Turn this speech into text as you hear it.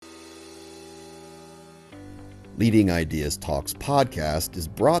Leading Ideas Talks podcast is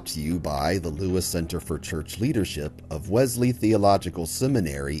brought to you by the Lewis Center for Church Leadership of Wesley Theological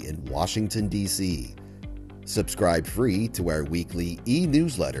Seminary in Washington, D.C. Subscribe free to our weekly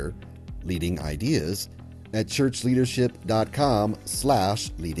e-newsletter, Leading Ideas, at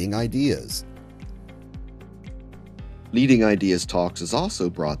churchleadership.com/leadingideas. Leading Ideas Talks is also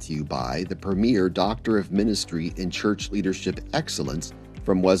brought to you by the premier Doctor of Ministry in Church Leadership Excellence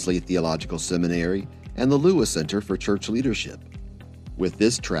from Wesley Theological Seminary and the Lewis Center for Church Leadership. With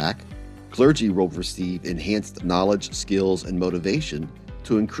this track, clergy will receive enhanced knowledge, skills, and motivation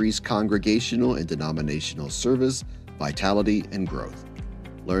to increase congregational and denominational service, vitality, and growth.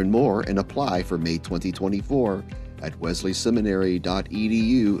 Learn more and apply for May 2024 at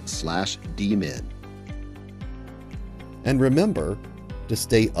wesleyseminary.edu/dmin. And remember, to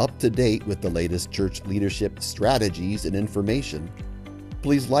stay up to date with the latest church leadership strategies and information,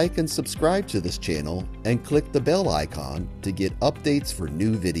 please like and subscribe to this channel and click the bell icon to get updates for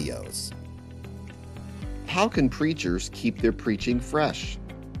new videos. How can preachers keep their preaching fresh?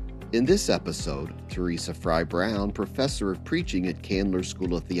 In this episode, Teresa Fry-Brown, professor of preaching at Candler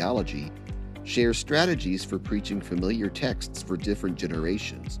School of Theology, shares strategies for preaching familiar texts for different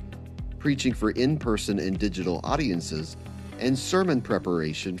generations, preaching for in-person and digital audiences, and sermon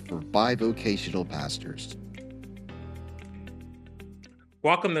preparation for bivocational pastors.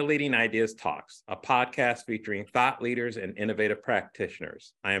 Welcome to Leading Ideas Talks, a podcast featuring thought leaders and innovative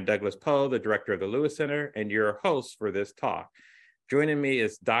practitioners. I am Douglas Poe, the director of the Lewis Center, and your host for this talk. Joining me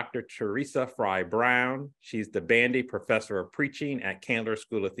is Dr. Teresa Fry-Brown. She's the Bandy Professor of Preaching at Candler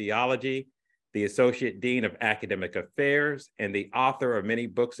School of Theology, the Associate Dean of Academic Affairs, and the author of many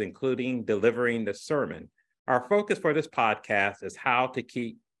books, including Delivering the Sermon. Our focus for this podcast is how to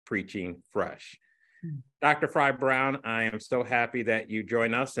keep preaching fresh. Dr. Fry-Brown, I am so happy that you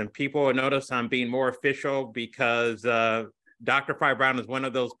join us, and people will notice I'm being more official because Dr. Fry-Brown is one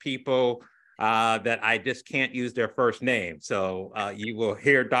of those people that I just can't use their first name. So you will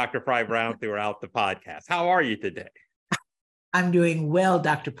hear Dr. Fry-Brown throughout the podcast. How are you today? I'm doing well,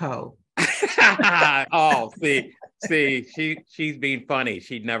 Dr. Poe. Oh, see, she's being funny.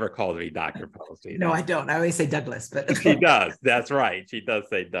 She never called me Dr. Poe. No, I don't. I always say Douglas, but she does. That's right. She does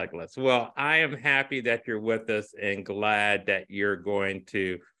say Douglas. Well, I am happy that you're with us and glad that you're going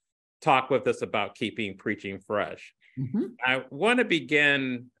to talk with us about keeping preaching fresh. Mm-hmm. I want to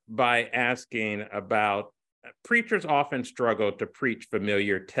begin by asking about preachers often struggle to preach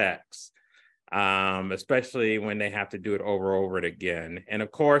familiar texts. Especially when they have to do it over and again. And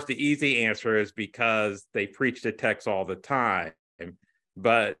of course, the easy answer is because they preach the text all the time.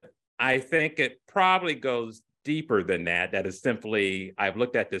 But I think it probably goes deeper than that. That is simply, I've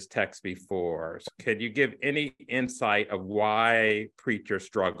looked at this text before. So could you give any insight of why preachers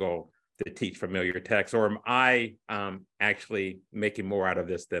struggle to teach familiar texts? Or am I actually making more out of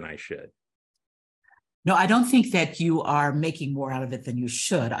this than I should? No, I don't think that you are making more out of it than you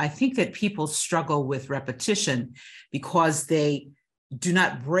should. I think that people struggle with repetition because they do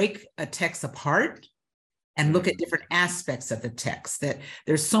not break a text apart and look at different aspects of the text, that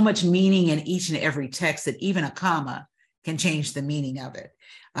there's so much meaning in each and every text that even a comma can change the meaning of it.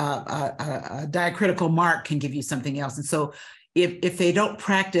 A diacritical mark can give you something else. And so if they don't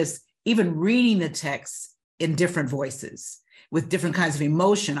practice even reading the text in different voices, with different kinds of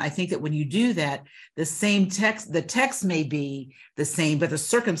emotion, I think that when you do that, the text may be the same, but the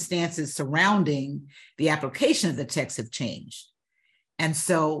circumstances surrounding the application of the text have changed. And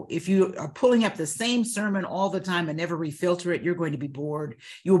so if you are pulling up the same sermon all the time and never refilter it, you're going to be bored.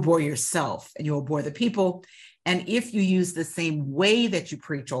 You will bore yourself and you will bore the people. And if you use the same way that you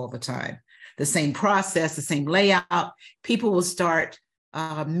preach all the time, the same process, the same layout, people will start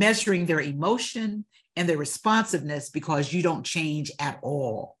measuring their emotion and their responsiveness because you don't change at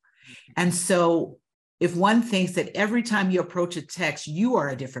all. And so if one thinks that every time you approach a text, you are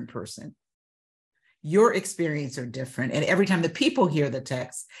a different person, your experiences are different. And every time the people hear the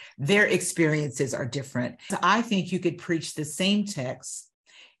text, their experiences are different. So I think you could preach the same text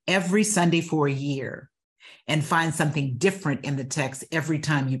every Sunday for a year and find something different in the text every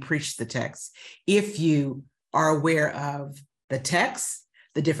time you preach the text. If you are aware of the text,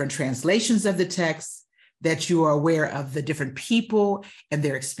 the different translations of the text, that you are aware of the different people and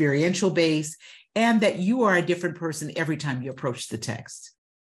their experiential base, and that you are a different person every time you approach the text.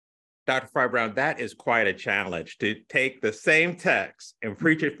 Dr. Fry-Brown, that is quite a challenge to take the same text and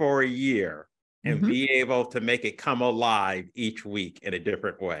preach it for a year and be able to make it come alive each week in a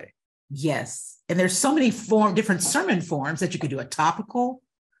different way. Yes. And there's so many different sermon forms that you could do a topical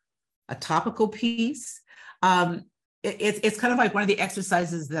piece. It's kind of like one of the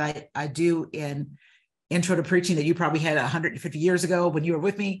exercises that I do in intro to preaching that you probably had 150 years ago when you were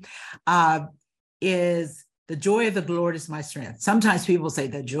with me, is the joy of the Lord is my strength. Sometimes people say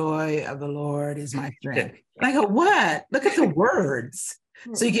the joy of the Lord is my strength. And I go, what? Look at the words.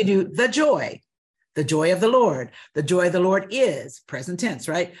 So you can do the joy of the Lord. The joy of the Lord is present tense,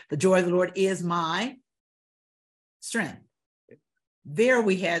 right? The joy of the Lord is my strength. There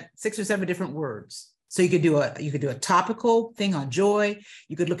we had 6 or 7 different words. So you could do a topical thing on joy.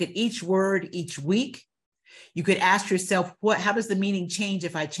 You could look at each word each week. You could ask yourself, how does the meaning change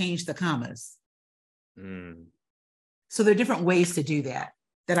if I change the commas? So there are different ways to do that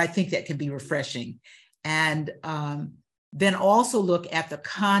I think that can be refreshing. And then also look at the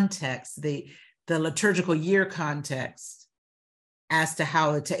context, the liturgical year context, as to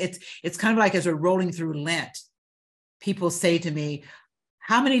how it's kind of like as we're rolling through Lent, people say to me,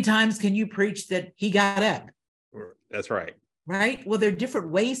 how many times can you preach that he got up? That's right. Right? Well, there are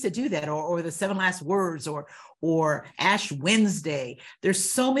different ways to do that, or the 7 last words, or Ash Wednesday.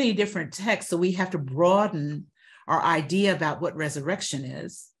 There's so many different texts, so we have to broaden our idea about what resurrection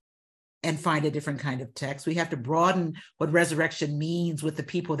is and find a different kind of text. We have to broaden what resurrection means with the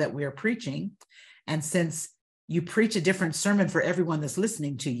people that we're preaching. And since you preach a different sermon for everyone that's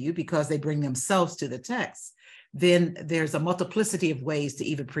listening to you because they bring themselves to the text, then there's a multiplicity of ways to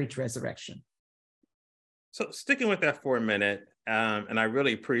even preach resurrection. So sticking with that for a minute, and I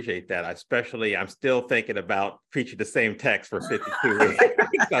really appreciate that. Especially, I'm still thinking about preaching the same text for 52 weeks.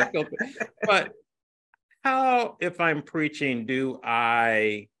 But how, if I'm preaching,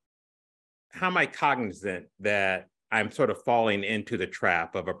 how am I cognizant that I'm sort of falling into the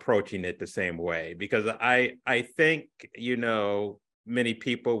trap of approaching it the same way? Because I think, many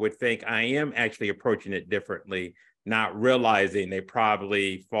people would think I am actually approaching it differently, not realizing they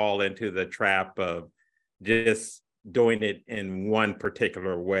probably fall into the trap of just doing it in one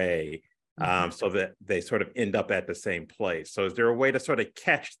particular way, so that they sort of end up at the same place. So is there a way to sort of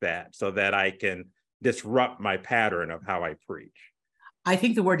catch that so that I can disrupt my pattern of how I preach? I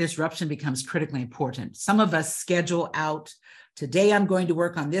think the word disruption becomes critically important. Some of us schedule out, today I'm going to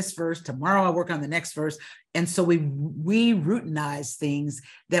work on this verse, tomorrow I'll work on the next verse. And so we routinize things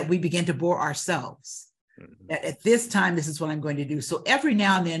that we begin to bore ourselves. That at this time, this is what I'm going to do. So every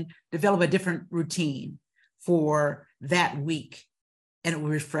now and then develop a different routine for that week, and it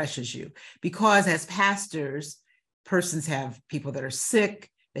refreshes you. Because as pastors, persons have people that are sick,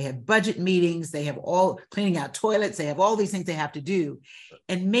 they have budget meetings, they have all cleaning out toilets, they have all these things they have to do.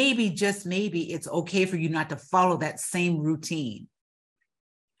 And maybe, just maybe, it's okay for you not to follow that same routine.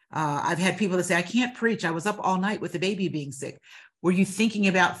 I've had people that say, I can't preach. I was up all night with the baby being sick. Were you thinking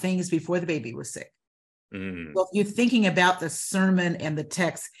about things before the baby was sick? Well, if you're thinking about the sermon and the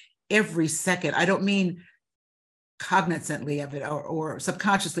text every second, I don't mean cognizantly of it or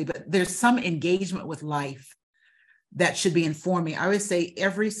subconsciously, but there's some engagement with life that should be informing. I always say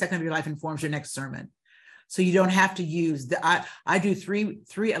every second of your life informs your next sermon. So you don't have to use I do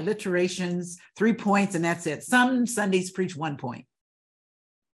three alliterations, 3 points, and that's it. Some Sundays preach 1 point.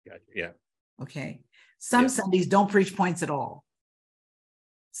 Gotcha. Yeah. Okay. Some Sundays don't preach points at all.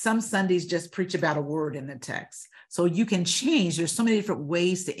 Some Sundays just preach about a word in the text. So you can change. There's so many different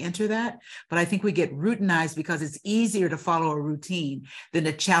ways to enter that, but I think we get routinized because it's easier to follow a routine than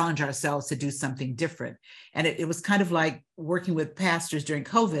to challenge ourselves to do something different. And it was kind of like working with pastors during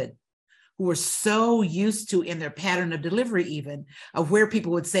COVID, who were so used to, in their pattern of delivery even, of where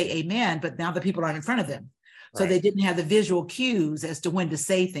people would say amen, but now the people aren't in front of them. So they didn't have the visual cues as to when to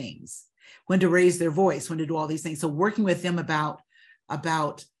say things, when to raise their voice, when to do all these things. So working with them about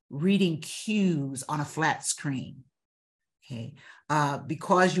reading cues on a flat screen, okay?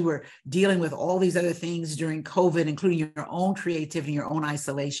 Because you were dealing with all these other things during COVID, including your own creativity, your own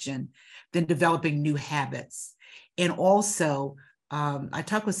isolation, then developing new habits. And also, I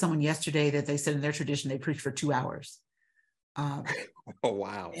talked with someone yesterday that they said in their tradition, they preach for 2 hours. Oh,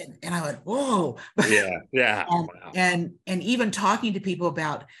 wow. And I went, whoa. Yeah. Wow. Wow. And even talking to people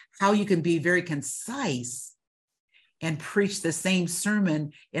about how you can be very concise and preach the same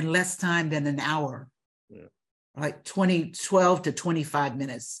sermon in less time than an hour, like 12 to 25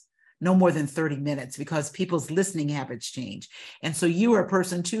 minutes, no more than 30 minutes, because people's listening habits change. And so you are a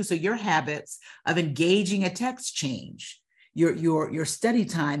person too, so your habits of engaging a text change. Your study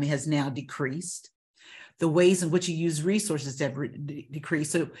time has now decreased. The ways in which you use resources have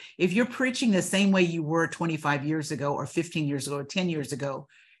decreased. So if you're preaching the same way you were 25 years ago or 15 years ago or 10 years ago,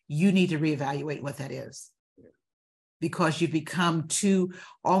 you need to reevaluate what that is. Because you've become too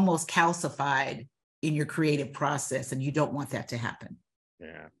almost calcified in your creative process, and you don't want that to happen.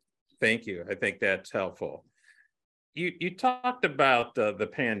 Yeah, thank you. I think that's helpful. You talked about the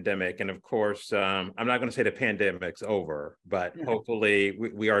pandemic, and of course, I'm not going to say the pandemic's over, but hopefully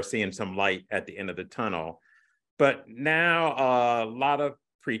we are seeing some light at the end of the tunnel. But now a lot of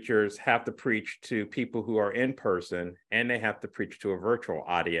preachers have to preach to people who are in person, and they have to preach to a virtual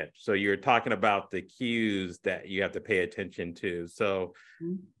audience. So you're talking about the cues that you have to pay attention to. So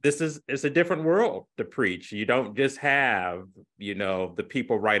it's a different world to preach. You don't just have, the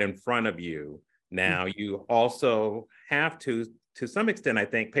people right in front of you. Now you also have to some extent, I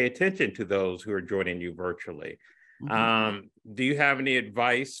think, pay attention to those who are joining you virtually. Do you have any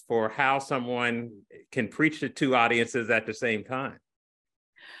advice for how someone can preach to two audiences at the same time?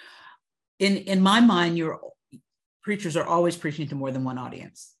 In my mind, your preachers are always preaching to more than one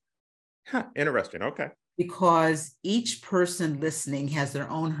audience. Interesting. Okay. Because each person listening has their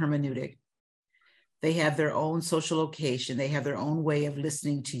own hermeneutic. They have their own social location. They have their own way of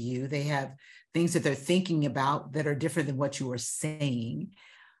listening to you. They have things that they're thinking about that are different than what you are saying.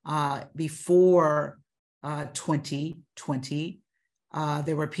 Before 2020,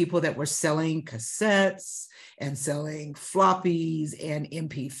 there were people that were selling cassettes and selling floppies and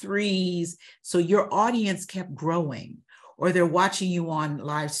MP3s. So your audience kept growing, or they're watching you on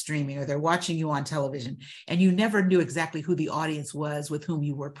live streaming, or they're watching you on television, and you never knew exactly who the audience was with whom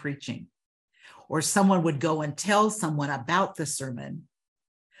you were preaching. Or someone would go and tell someone about the sermon,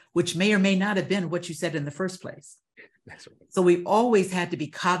 which may or may not have been what you said in the first place. That's right. So we've always had to be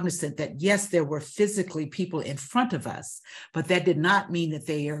cognizant that, yes, there were physically people in front of us, but that did not mean that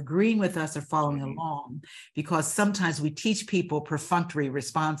they are agreeing with us or following along, because sometimes we teach people perfunctory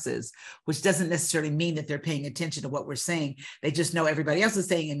responses, which doesn't necessarily mean that they're paying attention to what we're saying. They just know everybody else is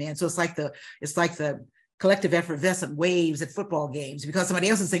saying amen. So it's like the collective effervescent waves at football games, because somebody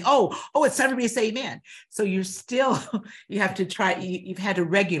else is saying, oh, it's time for me to say amen. So you have to try, you've had to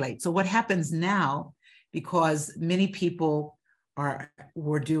regulate. So what happens now, because many people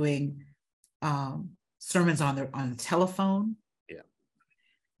were doing sermons on the telephone,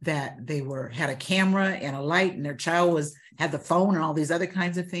 that they had a camera and a light, and their child had the phone and all these other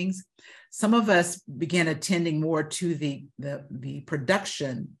kinds of things. Some of us began attending more to the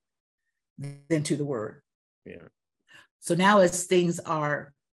production than to the word. Yeah. So now, as things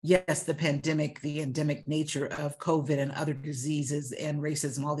are, yes, the pandemic, the endemic nature of COVID and other diseases and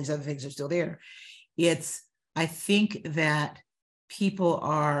racism, all these other things are still there. I think that people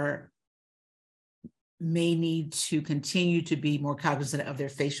may need to continue to be more cognizant of their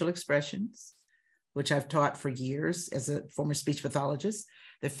facial expressions, which I've taught for years as a former speech pathologist,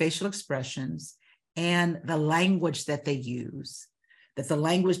 the facial expressions and the language that they use, that the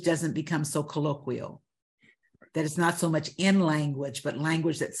language doesn't become so colloquial, that it's not so much in language, but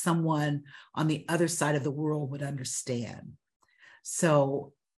language that someone on the other side of the world would understand.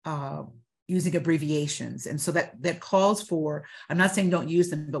 So using abbreviations. And so that calls for, I'm not saying don't use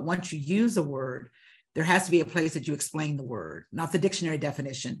them, but once you use a word, there has to be a place that you explain the word, not the dictionary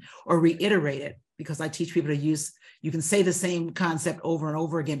definition, or reiterate it, because I teach people you can say the same concept over and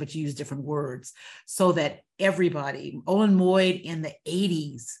over again, but you use different words, so that everybody, Olin Moyd in the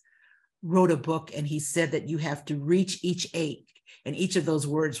 80s wrote a book, and he said that you have to reach each ache, and each of those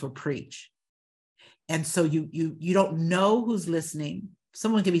words were preach. And so you don't know who's listening.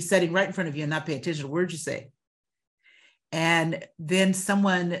 Someone can be sitting right in front of you and not pay attention to the words you say. And then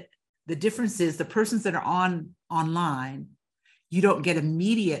the difference is the persons that are online, you don't get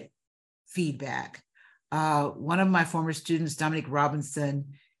immediate feedback. One of my former students, Dominic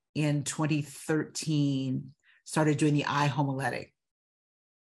Robinson, in 2013, started doing the I homiletic.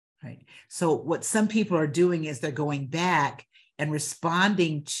 Right. So what some people are doing is they're going back and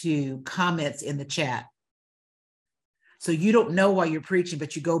responding to comments in the chat. So you don't know while you're preaching,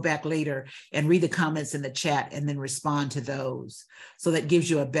 but you go back later and read the comments in the chat and then respond to those. So that gives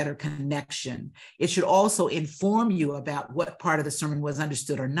you a better connection. It should also inform you about what part of the sermon was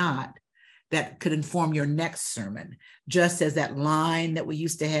understood or not. That could inform your next sermon, just as that line that we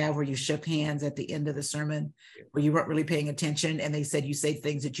used to have where you shook hands at the end of the sermon, where you weren't really paying attention and they said you say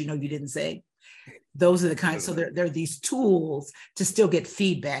things that you know you didn't say. Those are the kinds, so there are these tools to still get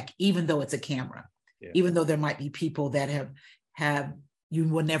feedback, even though it's a camera. Even though there might be people that have you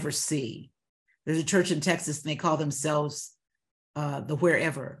will never see. There's a church in Texas, and they call themselves the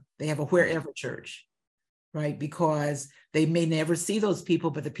Wherever. They have a Wherever church, right? Because they may never see those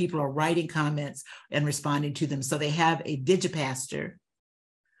people, but the people are writing comments and responding to them. So they have a digipastor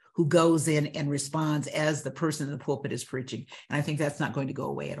who goes in and responds as the person in the pulpit is preaching. And I think that's not going to go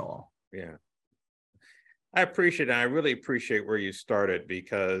away at all. Yeah. I appreciate it. I really appreciate where you started,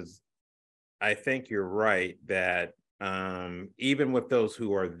 because I think you're right that even with those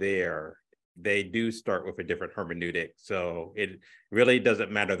who are there, they do start with a different hermeneutic. So it really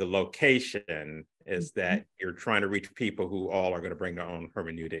doesn't matter the location, is that you're trying to reach people who all are going to bring their own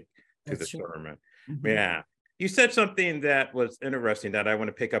hermeneutic to the sermon. Yeah. You said something that was interesting that I want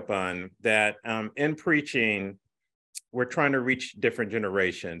to pick up on, that in preaching, we're trying to reach different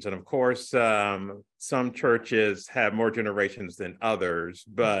generations. And of course, some churches have more generations than others,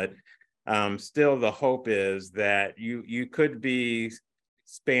 but still the hope is that you could be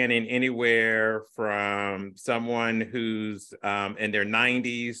spanning anywhere from someone who's in their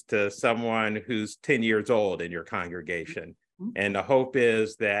 90s to someone who's 10 years old in your congregation. And the hope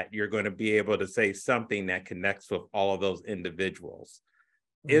is that you're going to be able to say something that connects with all of those individuals.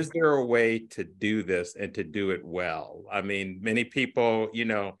 Is there a way to do this and to do it well? I mean, many people,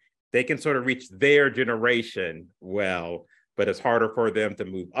 they can sort of reach their generation well, but it's harder for them to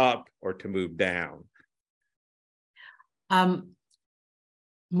move up or to move down.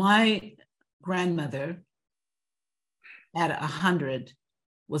 My grandmother at 100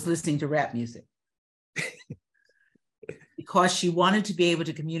 was listening to rap music because she wanted to be able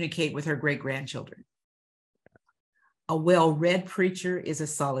to communicate with her great-grandchildren. A well-read preacher is a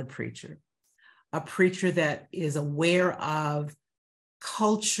solid preacher. A preacher that is aware of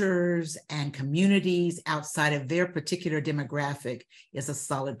cultures and communities outside of their particular demographic is a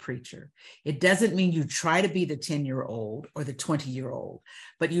solid preacher. It doesn't mean you try to be the 10-year-old or the 20-year-old,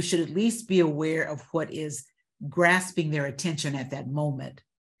 but you should at least be aware of what is grasping their attention at that moment,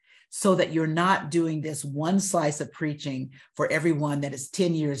 so that you're not doing this one slice of preaching for everyone that is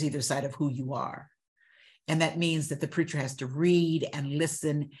 10 years either side of who you are. And that means that the preacher has to read and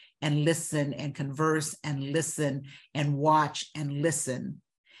listen and converse and listen and watch and listen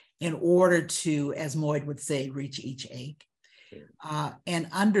in order to, as Moyd would say, reach each ache. And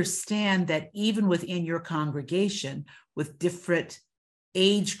understand that even within your congregation, with different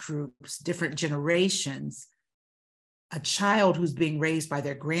age groups, different generations, a child who's being raised by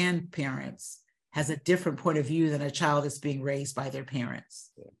their grandparents has a different point of view than a child that's being raised by their parents.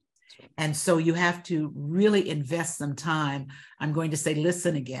 And so you have to really invest some time. I'm going to say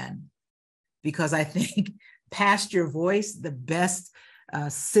listen again, because I think past your voice, the best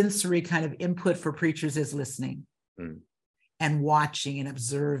sensory kind of input for preachers is listening and watching and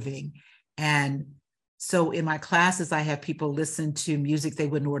observing. And so in my classes, I have people listen to music they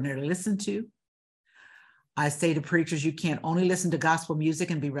wouldn't ordinarily listen to. I say to preachers, you can't only listen to gospel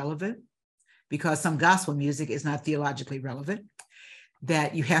music and be relevant, because some gospel music is not theologically relevant.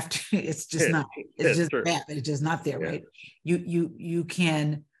 That you have to, it's just not, it's just bad. It's just not there, right? You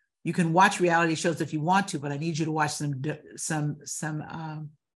can watch reality shows if you want to, but I need you to watch some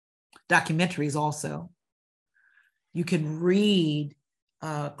documentaries also. You can read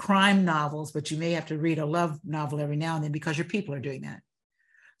crime novels, but you may have to read a love novel every now and then because your people are doing that.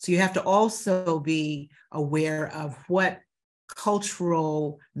 So you have to also be aware of what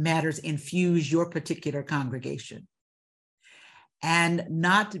cultural matters infuse your particular congregation, and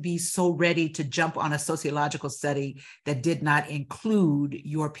not to be so ready to jump on a sociological study that did not include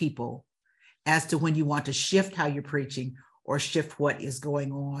your people as to when you want to shift how you're preaching or shift what is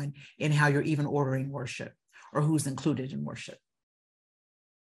going on in how you're even ordering worship or who's included in worship.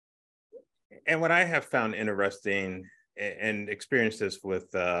 And what I have found interesting and experienced this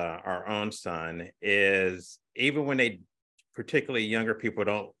with our own son is, even when they, particularly younger people,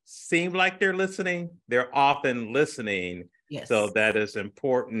 don't seem like they're listening, they're often listening. Yes. So that is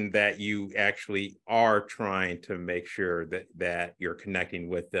important that you actually are trying to make sure that you're connecting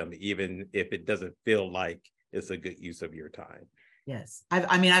with them, even if it doesn't feel like it's a good use of your time. Yes. I've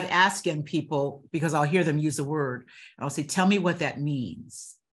asked young people, because I'll hear them use a word, and I'll say, tell me what that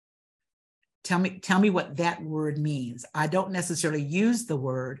means. Tell me what that word means. I don't necessarily use the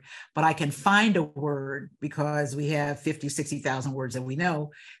word, but I can find a word, because we have 50, 60,000 words that we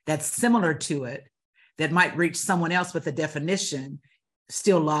know that's similar to it, that might reach someone else, but the definition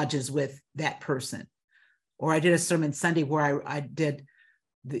still lodges with that person. Or I did a sermon Sunday where I did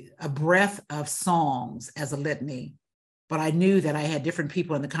a breadth of songs as a litany, but I knew that I had different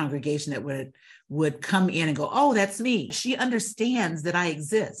people in the congregation that would come in and go, oh, that's me. She understands that I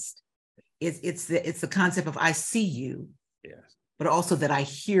exist. It's the concept of I see you, yes, but also that I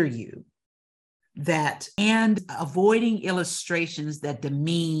hear you. And avoiding illustrations that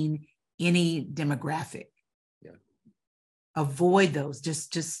demean any demographic. Yeah. Avoid those.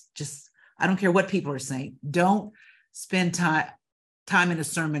 Just I don't care what people are saying. Don't spend time in a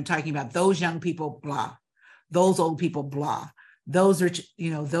sermon talking about those young people, blah, those old people, blah. Those are,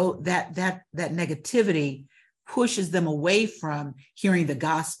 that negativity pushes them away from hearing the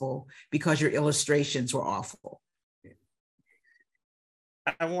gospel because your illustrations were awful.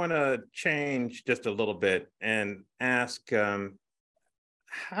 I want to change just a little bit and ask,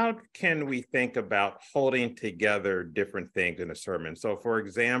 how can we think about holding together different things in a sermon? So for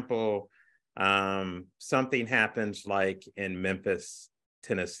example, something happens like in Memphis,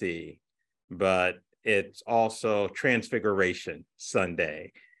 Tennessee, but it's also Transfiguration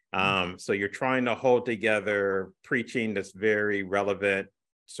Sunday. So you're trying to hold together preaching this very relevant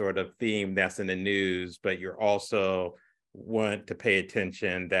sort of theme that's in the news, but you're also want to pay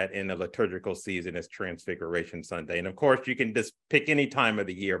attention that in the liturgical season is Transfiguration Sunday. And of course, you can just pick any time of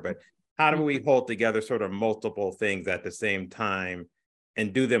the year, but how do we hold together sort of multiple things at the same time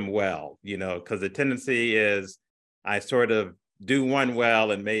and do them well? You know, because the tendency is I sort of do one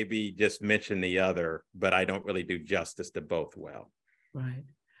well and maybe just mention the other, but I don't really do justice to both well. Right.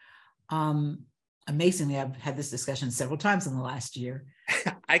 Amazingly, I've had this discussion several times in the last year.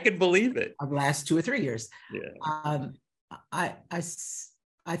 I could believe it. Of the last 2 or 3 years. Yeah.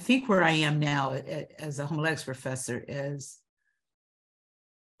 I think where I am now as a homiletics professor is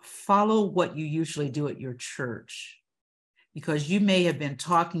follow what you usually do at your church, because you may have been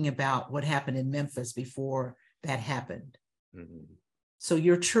talking about what happened in Memphis before that happened. Mm-hmm. So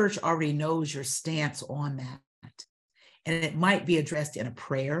your church already knows your stance on that. And it might be addressed in a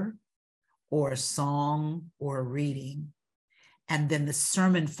prayer or a song or a reading. And then the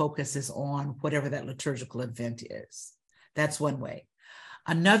sermon focuses on whatever that liturgical event is. That's one way.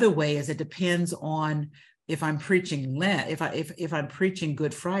 Another way is it depends on if I'm preaching Lent, if I'm preaching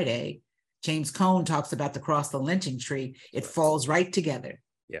Good Friday. James Cone talks about the cross, the lynching tree. It falls right together.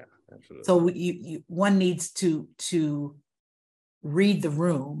 Yeah, absolutely. So one needs to read the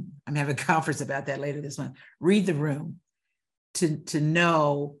room. I'm having a conference about that later this month. Read the room to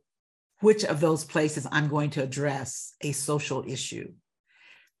know which of those places I'm going to address a social issue.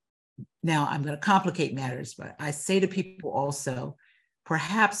 Now, I'm going to complicate matters, but I say to people also,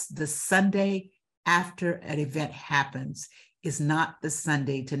 perhaps the Sunday after an event happens is not the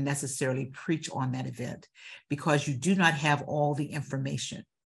Sunday to necessarily preach on that event, because you do not have all the information.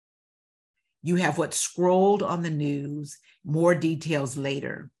 You have what's scrolled on the news, more details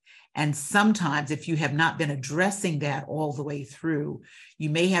later. And sometimes if you have not been addressing that all the way through, you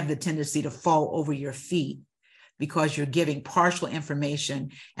may have the tendency to fall over your feet because you're giving partial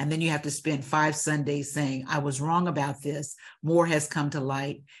information. And then you have to spend 5 Sundays saying, I was wrong about this. More has come to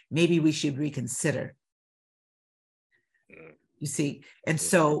light. Maybe we should reconsider. You see? And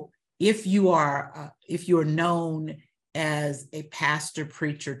so if you are known as a pastor,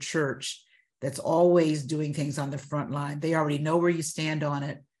 preacher, church that's always doing things on the front line, they already know where you stand on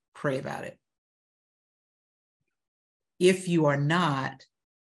it. Pray about it. If you are not,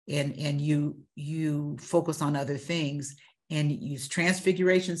 and you focus on other things and use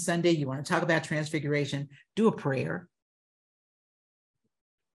Transfiguration Sunday, you want to talk about Transfiguration, do a prayer.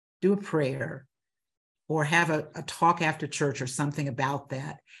 Do a prayer, or have a talk after church or something about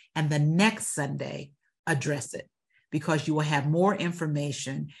that. And the next Sunday, address it, because you will have more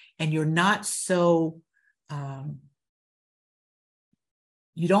information and you're not so,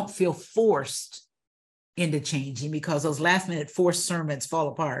 you don't feel forced into changing, because those last minute forced sermons fall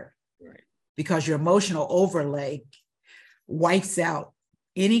apart. Right. Because your emotional overlay wipes out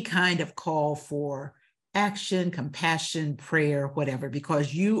any kind of call for action, compassion, prayer, whatever,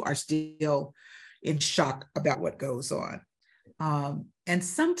 because you are still in shock about what goes on. And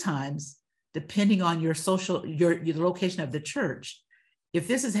sometimes, depending on your location of the church, if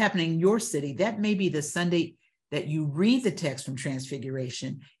this is happening in your city, that may be the Sunday that you read the text from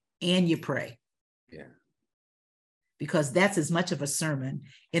Transfiguration and you pray. Yeah. Because that's as much of a sermon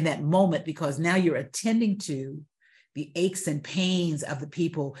in that moment, because now you're attending to the aches and pains of the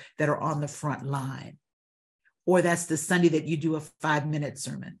people that are on the front line. Or that's the Sunday that you do a 5-minute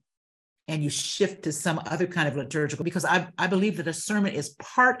sermon and you shift to some other kind of liturgical, because I believe that a sermon is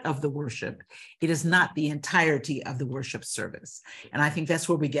part of the worship. It is not the entirety of the worship service. And I think that's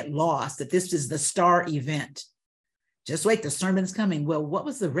where we get lost, that this is the star event. Just wait, the sermon's coming. Well, what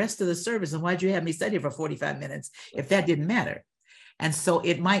was the rest of the service? And why'd you have me study for 45 minutes if that didn't matter? And so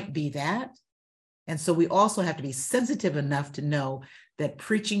it might be that. And so we also have to be sensitive enough to know that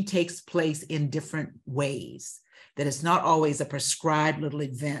preaching takes place in different ways, that it's not always a prescribed little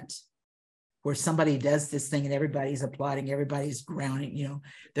event where somebody does this thing and everybody's applauding, everybody's grounding.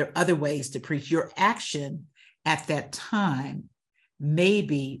 There are other ways to preach. Your action at that time may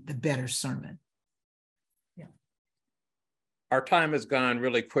be the better sermon. Our time has gone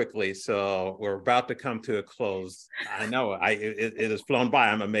really quickly, so we're about to come to a close. I know it has flown by.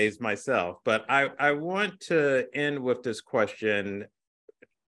 I'm amazed myself, but I want to end with this question.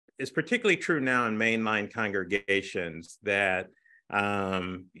 It's particularly true now in mainline congregations that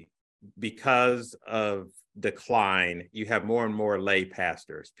because of decline, you have more and more lay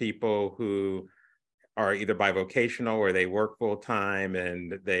pastors, people who are either bivocational or they work full time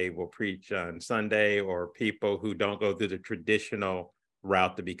and they will preach on Sunday, or people who don't go through the traditional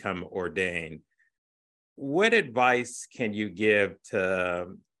route to become ordained. What advice can you give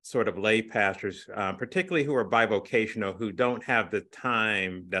to sort of lay pastors, particularly who are bivocational, who don't have the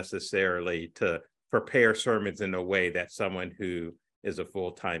time necessarily to prepare sermons in a way that someone who is a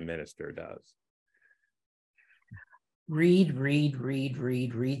full-time minister does? Read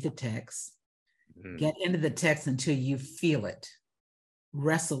the text. Get into the text until you feel it.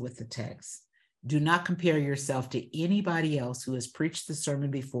 Wrestle with the text. Do not compare yourself to anybody else who has preached the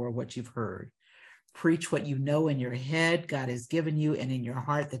sermon before what you've heard. Preach what you know in your head God has given you and in your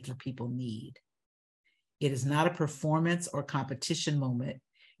heart that your people need. It is not a performance or competition moment.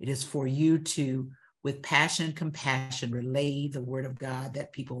 It is for you to, with passion and compassion, relay the word of God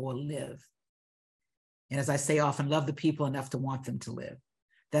that people will live. And as I say often, love the people enough to want them to live.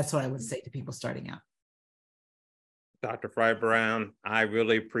 That's what I would say to people starting out. Dr. Fry-Brown, I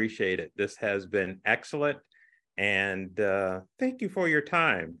really appreciate it. This has been excellent. And thank you for your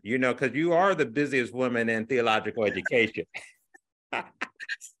time, because you are the busiest woman in theological education.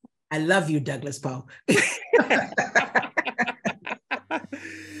 I love you, Douglas Poe.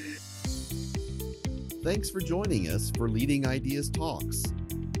 Thanks for joining us for Leading Ideas Talks.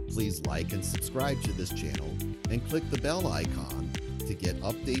 Please like and subscribe to this channel and click the bell icon to get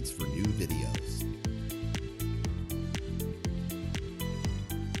updates for new videos.